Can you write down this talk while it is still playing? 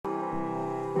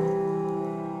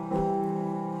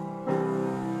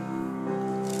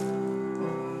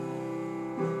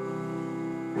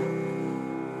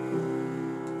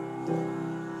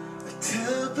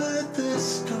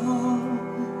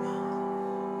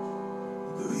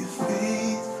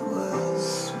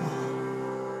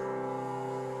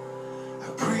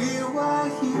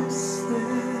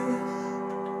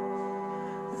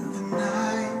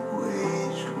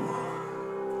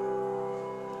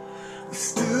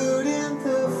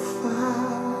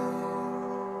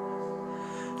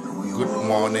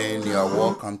morning. You are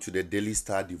welcome to the Daily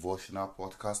Star Devotional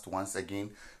Podcast once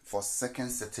again for 2nd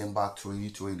September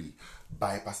 2020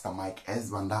 by Pastor Mike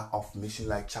S. Banda of Mission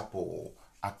Light Chapel,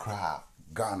 Accra,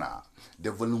 Ghana.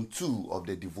 The volume 2 of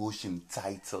the devotion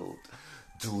titled,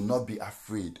 Do Not Be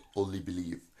Afraid, Only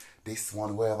Believe. This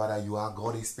one, wherever that you are,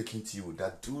 God is speaking to you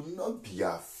that do not be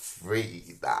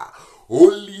afraid,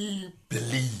 only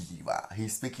believe.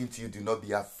 He's speaking to you, do not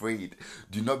be afraid.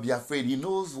 Do not be afraid. He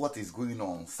knows what is going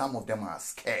on. Some of them are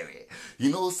scary.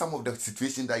 He knows some of the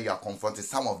situations that you are confronted.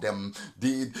 Some of them,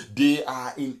 they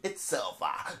are in itself,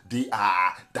 they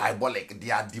are diabolic, they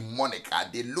are demonic,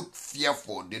 they look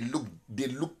fearful, they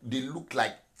look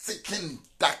like seeking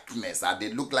darkness.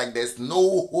 They look like there's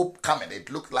no hope coming. It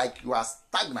looks like you are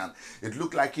stagnant. It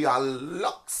looks like you are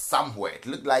locked somewhere. It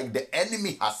looks like the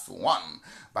enemy has won.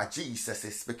 But Jesus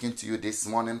is speaking to you this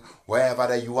morning, wherever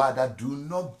that you are, that do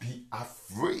not be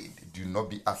afraid. Do not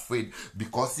be afraid,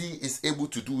 because he is able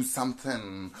to do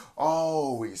something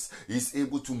always. He's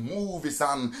able to move his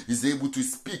hand. He's able to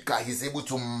speak. He's able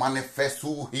to manifest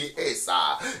who he is.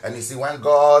 And you see, when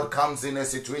God comes in a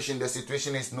situation, the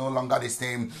situation is no longer the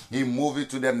same. He moves it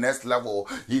to the next level.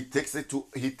 He takes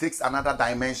another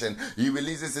dimension. He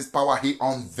releases his power. He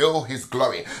unveils his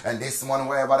glory. And this morning,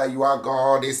 wherever that you are,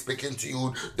 God is speaking to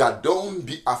you that don't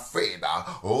be afraid.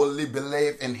 Only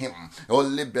believe in him.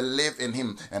 Only believe in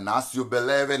him. And as you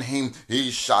believe in him, he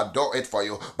shall do it for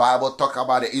you. Bible talk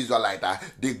about the Israelites.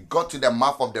 They got to the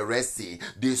mouth of the Red Sea.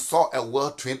 They saw a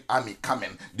well-trained army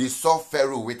coming. They saw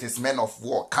Pharaoh with his men of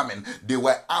war coming. They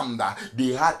were armed. They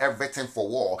had everything for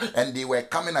war. And they were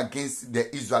coming against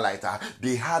the Israelites.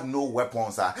 They had no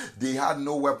weapons. They had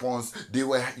no weapons. They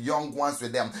were young ones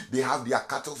with them. They have their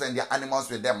cattle and their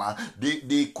animals with them.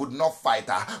 They could not fight.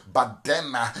 But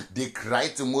then they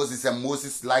cried to Moses, and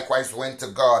Moses likewise went to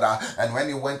God. And when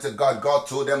he went to God, God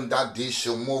told them that they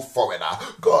should move forward.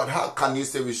 God, how can you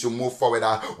say we should move forward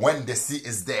when the sea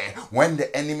is there, when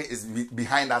the enemy is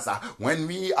behind us, when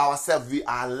we ourselves, we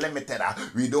are limited,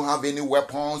 we don't have any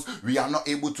weapons, we are not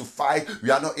able to fight,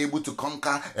 we are not able to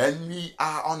conquer, and we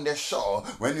are on the shore.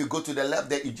 When we go to the left,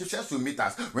 the Egyptians will meet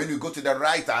us. When we go to the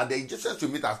right, the Egyptians will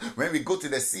meet us. When we go to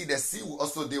the sea will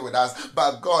also deal with us.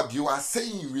 But God, you are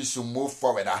saying we should move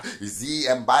forward. You see,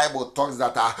 and Bible talks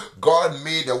that God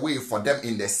made a way for them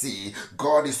in the sea.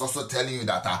 God is also telling you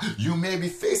that you may be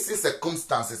facing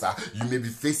circumstances, you may be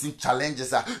facing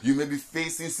challenges, you may be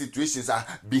facing situations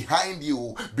behind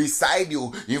you, beside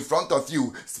you, in front of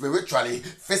you, spiritually,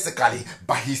 physically.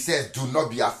 But he says, do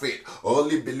not be afraid.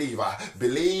 Only believe.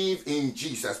 Believe in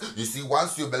Jesus. You see,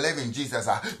 once you believe in Jesus,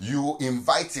 you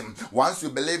invite him. Once you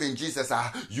believe in Jesus,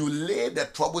 you lay the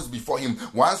troubles before him.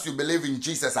 Once you believe in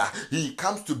Jesus, he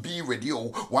comes to be with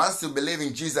you. Once you believe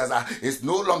in Jesus, it's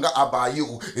no longer about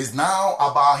you. It's now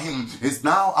about him. It's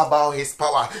now about his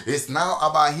power. It's now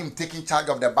about him taking charge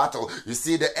of the battle. You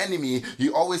see, the enemy, he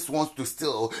always wants to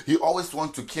steal. He always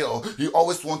wants to kill. He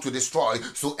always wants to destroy.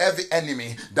 So every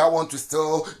enemy that want to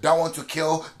steal, that want to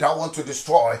kill, that want to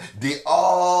destroy, they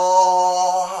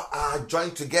all are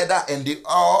joined together and they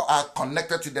all are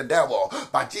connected to the devil.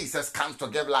 But Jesus comes to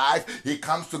give life. He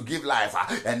comes to give life.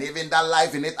 And even that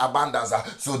life in it abundance.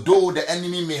 So though the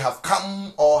enemy may have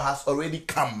come or has already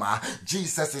come,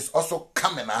 Jesus is also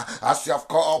coming. As you have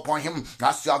called upon him,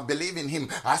 as you have believed in him,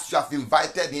 as you have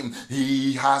invited him,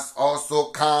 he has also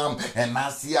come. And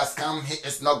as he has come, he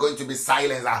is not going to be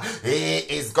silenced. He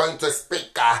is going to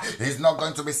speak. He's not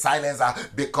going to be silenced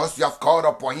because you have called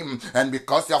upon him. And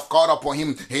because you have called upon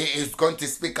him, he is going to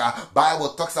speak. Bible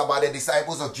talks about the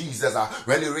disciples of Jesus.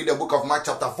 When you read the book of Mark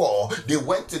chapter 4, they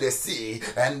went to the sea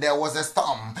and there was a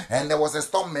storm. And there was a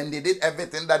storm and they did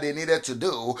everything that they needed to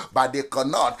do, but they could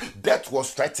not. Death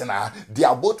was threatening.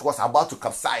 Their boat was about to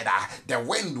capsize. The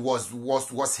wind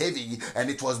was heavy and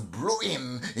it was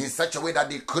blowing in such a way that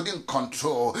they couldn't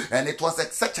control. And it was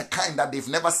such a kind that they've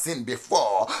never seen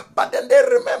before. But then they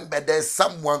remembered there's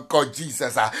someone called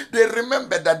Jesus. They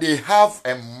remembered that they have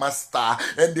a master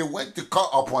and they went to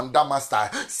call upon that master,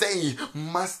 saying,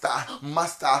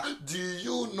 Master, do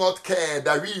you not care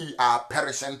that we are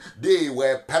perishing? They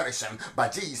were perishing,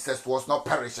 but Jesus was not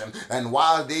perishing. And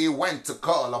while they went to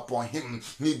call upon him,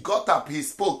 he got up, he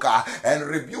spoke and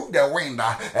rebuked the wind,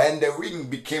 and the wind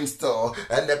became still,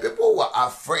 and the people were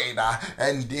afraid,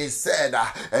 and they said,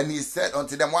 and he said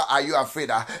unto them, why are you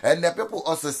afraid? And the people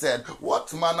also also said,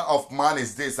 what manner of man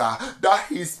is this, that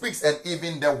he speaks and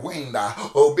even the wind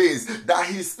obeys, that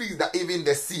he speaks that even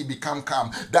the sea become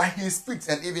calm, that he speaks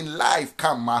and even life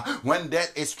come when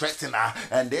death is threatened.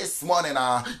 And this morning,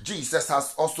 Jesus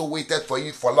has also waited for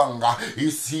you for longer. He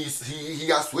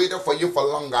has waited for you for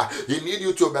longer. He needs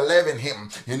you to believe in him.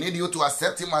 He needs you to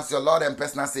accept him as your Lord and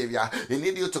personal Savior. He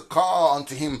needs you to call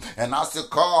unto him, and as you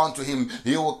call unto him,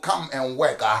 he will come and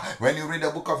work. When you read the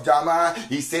book of Jeremiah,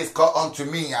 he says, call unto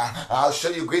me, I'll show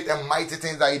you great and mighty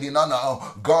things that you did not know.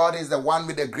 God is the one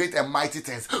with the great and mighty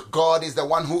things. God is the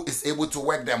one who is able to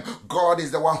work them. God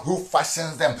is the one who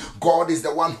fashions them. God is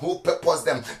the one who purposes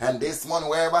them. And this morning,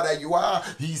 wherever that you are,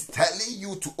 he's telling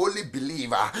you to only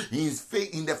believe.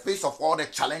 In the face of all the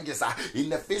challenges, in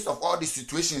the face of all the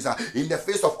situations, in the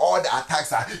face of all the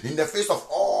attacks, in the face of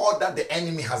all that the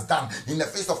enemy has done, in the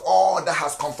face of all that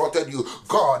has confronted you,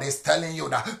 God is telling you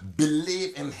that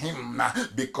believe in him,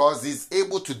 because he's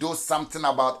able to do something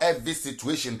about every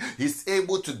situation. He's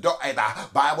able to do it.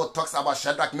 Bible talks about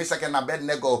Shadrach, Meshach, and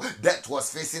Abednego. Death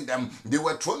was facing them. They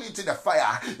were thrown into the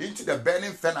fire, into the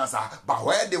burning furnace, but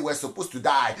where they were supposed to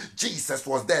die, Jesus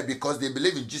was there, because they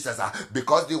believe in Jesus,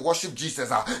 because they worship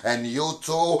Jesus. And you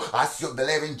too, as you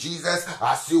believe in Jesus,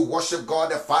 as you worship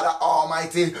God the Father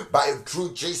Almighty,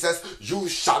 through Jesus, you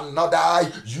shall not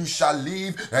die, you shall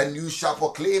live, and you shall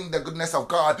proclaim the goodness of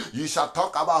God. You shall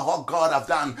talk about what God has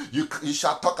done. You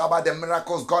shall talk about the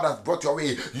miracles God has brought your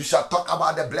way. You shall talk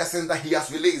about the blessings that he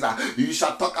has released. You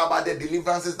shall talk about the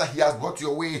deliverances that he has brought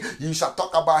your way. You shall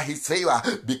talk about his favor,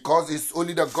 because it's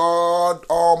only the God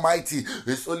Almighty.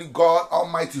 It's only God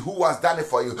Almighty who has done it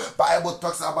for you. Bible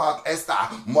talks about Esther,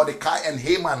 Mordecai, and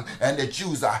Haman, and the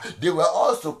Jews. They were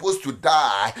all supposed to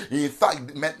die. In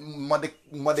fact,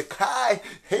 Mordecai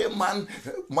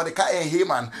and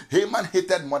Haman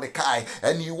hated Mordecai,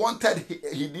 and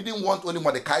he didn't want only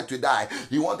Mordecai to die.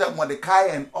 He wanted Mordecai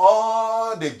and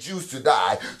all the Jews to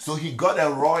die. So he got a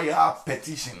royal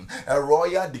petition, a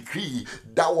royal decree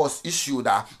that was issued,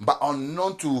 but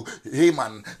unknown to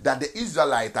Haman, that the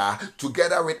Israelites,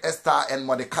 together with Esther and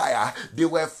Mordecai, they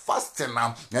were fasting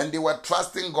and they were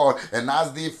trusting God. And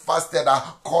as they fasted,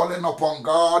 calling upon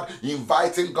God,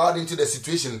 inviting God into the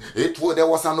situation, there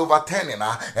was an overturning,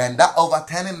 and that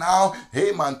overturning now,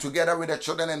 Haman, together with the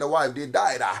children and the wife, they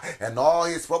died, and all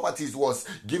his properties was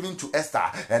given to Esther,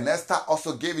 and Esther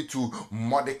also gave it to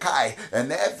Mordecai.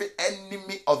 And every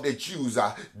enemy of the Jews,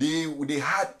 they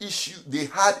had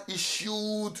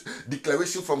issued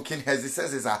declaration from King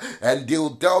Hezekiah, and they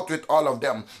dealt with all of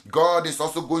them. God is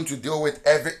also going to deal with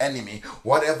every enemy,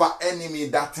 whatever enemy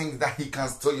that thinks that he can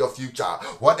steal your future,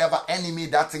 whatever enemy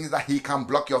that thinks that he can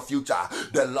block your future.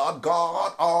 The Lord God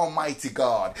Almighty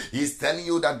God is telling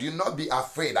you that do not be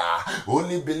afraid.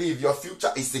 Only believe your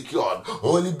future is secured.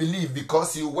 Only believe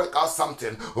because you work out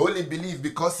something. Only believe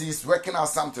because he's working out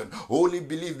something. Only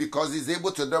believe because he's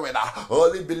able to do it.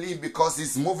 Only believe because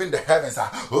he's moving the heavens.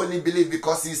 Only believe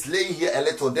because he's laying here a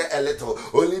little, there a little.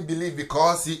 Only believe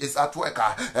because he is at work.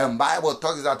 And Bible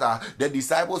talks that the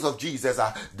disciples of Jesus,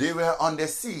 they were on the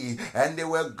sea and they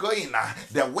were going.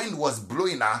 The wind was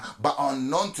blowing, but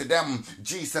unknown to them,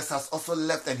 Jesus has also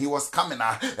left and he was coming,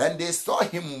 and they saw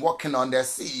him walking on the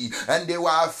sea, and they were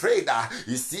afraid.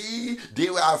 You see, they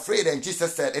were afraid, and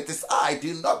Jesus said, it is I,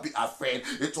 do not be afraid.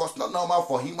 It was not normal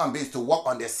for human beings to walk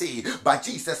on the sea, but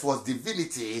Jesus was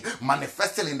divinity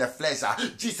manifesting in the flesh.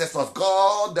 Jesus was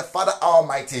God the Father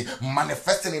Almighty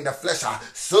manifesting in the flesh,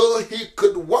 so he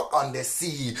could walk on the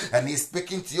sea. And he's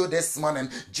speaking to you this morning.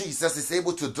 Jesus is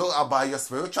able to deal about your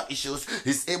spiritual issues.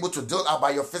 He's able to deal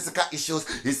about your physical issues.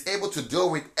 He's able to deal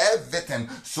with everything.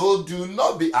 So do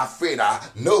not be afraid.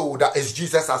 Know that it's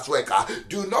Jesus at work.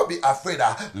 Do not be afraid.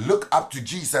 Look up to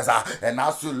Jesus, and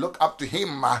as you look up to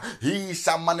him, he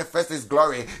shall manifest his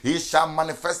glory. He shall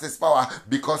manifest his power,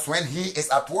 because when he is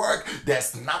at work,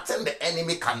 there's nothing the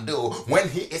enemy can do. When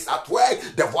he is at work,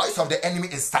 the voice of the enemy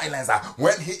is silenced.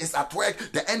 When he is at work,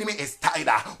 the enemy is tied.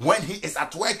 When he is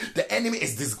at work, the enemy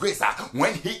is disgraced.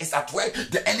 When he is at work,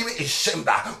 the enemy is shamed.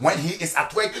 When he is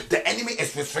at work, the enemy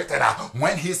is frustrated.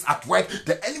 When he is at work,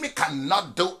 the enemy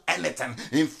cannot do anything.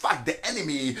 In fact, the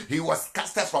enemy, he was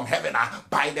casted from heaven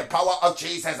by the power of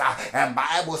Jesus. And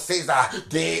Bible says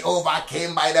they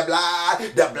overcame by the blood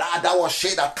that was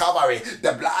shed at Calvary,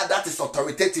 the blood that is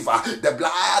authoritative, the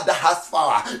blood that has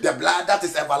power, the blood that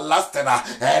is everlasting.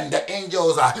 And the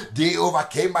angels, they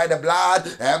overcame by the blood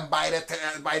and by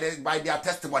their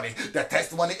testimony. The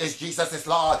testimony is Jesus is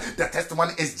Lord. The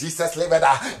testimony is Jesus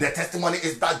liveth. The testimony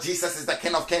is that Jesus is the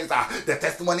King of Kings. The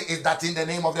testimony is that in the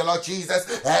name of the Lord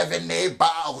Jesus, every knee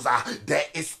bows, there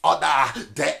is order,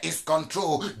 there is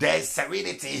control, there is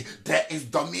serenity, there is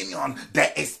dominion,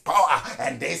 there is power.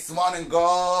 And this morning,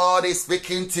 God is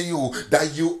speaking to you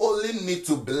that you only need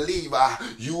to believe.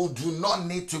 You do not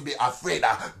need to be afraid.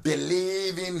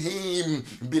 Believe in Him,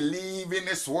 believe in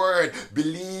His word,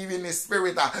 believe in His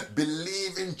spirit,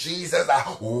 believe in Jesus.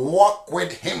 Walk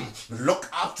with Him, look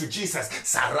up to Jesus.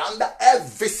 Surrender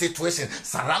every situation,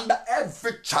 surrender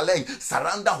every challenge,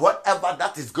 surrender whatever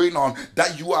that is going on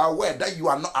that you are aware, that you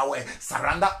are not aware.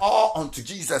 Surrender all unto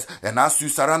Jesus, and as you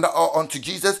surrender all unto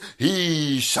Jesus,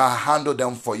 He shall handle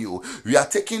them for you. We are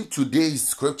taking today's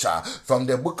scripture from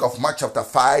the book of Mark chapter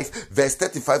 5 verse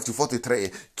 35 to 43,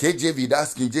 KJV,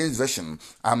 that's King James Version.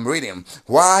 I'm reading.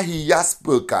 While he yet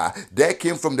spoke, there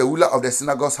came from the ruler of the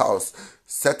synagogue's house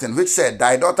certain, which said,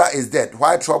 Thy daughter is dead.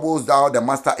 Why troubles thou the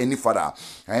master any further?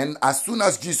 And as soon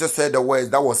as Jesus said the words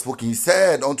that was spoken, he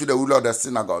said unto the ruler of the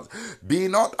synagogue, Be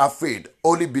not afraid,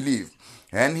 only believe.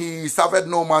 And he suffered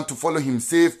no man to follow him,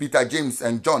 save Peter, James,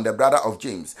 and John, the brother of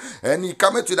James. And he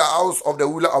came to the house of the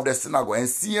ruler of the synagogue, and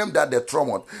seeing that they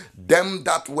trembled, them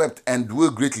that wept and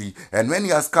dwelled greatly. And when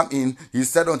he has come in, he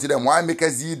said unto them, Why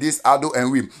makest ye this idle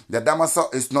and weep? The damsel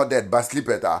is not dead, but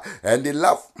sleepeth. And they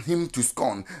laughed him to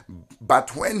scorn.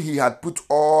 But when he had put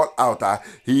all out,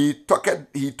 he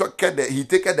taketh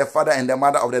the father and the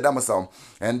mother of the damsel,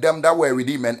 and them that were with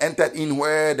him, and entered in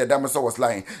where the damsel was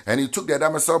lying. And he took the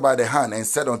damsel by the hand, and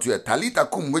said unto her, Talitha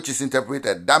cum, which is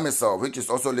interpreted, damsel, which is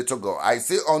also little girl, I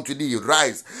say unto thee,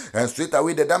 rise. And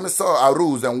straightway the damsel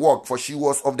arose and walked, for she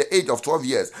was of the age of 12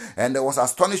 years, and was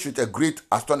astonished with a great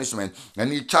astonishment.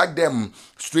 And he charged them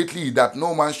straitly that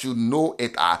no man should know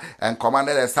it, and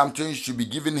commanded that something should be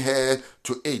given her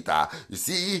to eat. You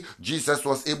see, Jesus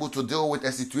was able to deal with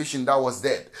a situation that was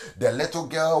dead. The little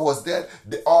girl was dead.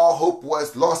 All hope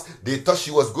was lost. They thought she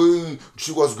was going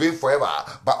forever.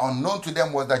 But unknown to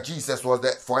them was that Jesus was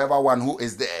the forever one who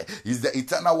is there. He's the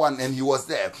eternal one, and he was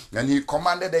there. And he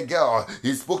commanded the girl.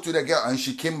 He spoke to the girl, and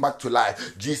she came back to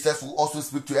life. Jesus will also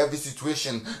speak to every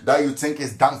situation that you think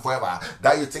is done forever,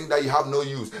 that you think that you have no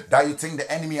use, that you think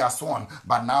the enemy has won.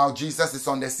 But now Jesus is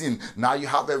on the scene. Now you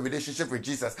have a relationship with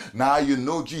Jesus. Now you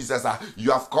know Jesus.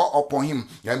 You have called upon him,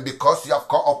 and because you have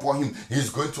called upon him, he's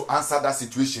going to answer that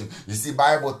situation. You see,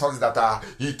 Bible talks that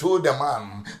he told the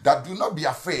man that do not be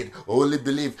afraid, only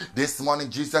believe. This morning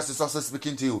Jesus is also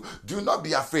speaking to you. Do not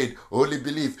be afraid, only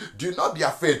believe. Do not be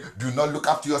afraid. Do not look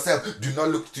up to yourself. Do not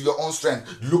look to your own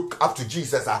strength. Look up to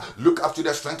Jesus. Look up to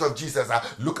the strength of Jesus.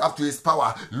 Look up to his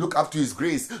power. Look up to his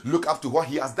grace. Look up to what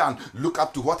he has done. Look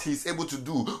up to what he is able to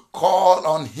do. Call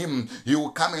on him. He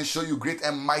will come and show you great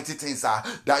and mighty things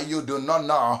that you do not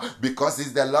know, because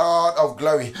he's the Lord of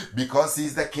glory, because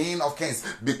he's the King of kings,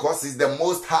 because he's the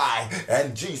Most High.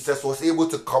 And Jesus was able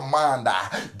to command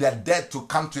the dead to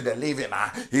come to the living.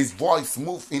 His voice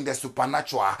moves in the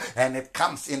supernatural, and it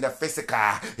comes in the physical.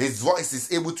 His voice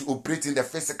is able to operate in the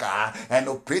physical and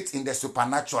operate in the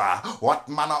supernatural. What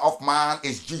manner of man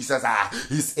is Jesus?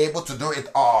 He's able to do it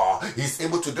all. He's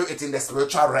able to do it in the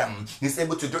spiritual realm. He's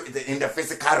able to do it in the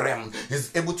physical realm.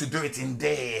 He's able to do it in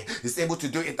day. He's able to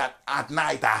do it at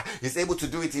night. He's able to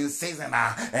do it in season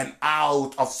and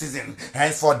out of season.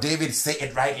 Hence for David say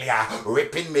it rightly,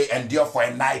 weeping may endure for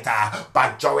a night,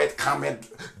 but joy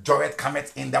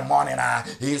cometh in the morning.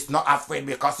 He is not afraid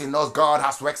because he knows God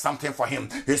has worked something for him.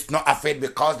 He's not afraid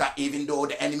because that even though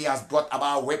the enemy has brought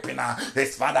about weeping,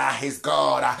 his Father, his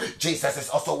God, Jesus is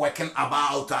also working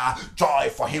about joy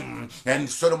for him. And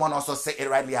Solomon also said it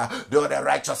rightly, though the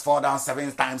righteous fall down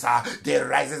 7 times, they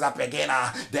rises up again.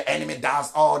 The enemy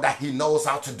does all that he knows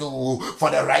how to do for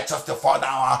the righteous to fall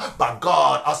down, but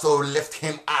God also lift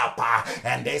him up.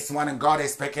 And this morning God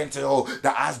is speaking to you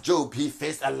that as Job, he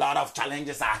faced a lot of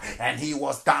challenges and he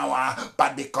was down,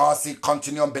 but because he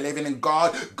continued believing in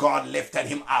God, God lifted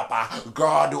him up.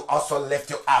 God will also lift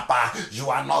you up. You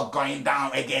are not going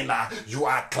down again. You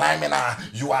are climbing.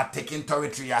 You are taking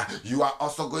territory. You are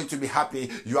also going to be happy.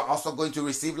 You are also going to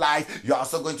receive life. You are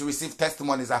also going to receive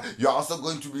testimonies. You are also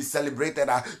going to be celebrated.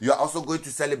 You are also going to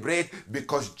celebrate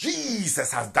because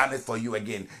Jesus has done it for you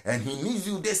again. And he needs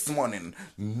you this morning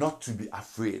not to be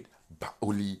afraid, but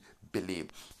only believe.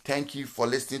 Thank you for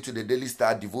listening to the Daily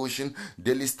Star Devotion.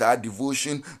 Daily Star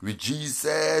Devotion. With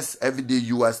Jesus, every day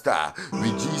you are a star.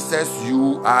 With Jesus,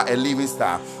 you are a living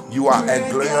star. You are a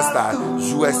glorious star.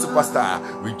 You are a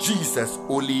superstar. With Jesus,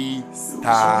 only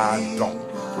stardom.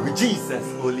 With Jesus,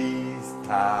 only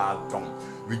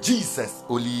stardom. With Jesus,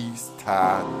 only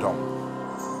stardom.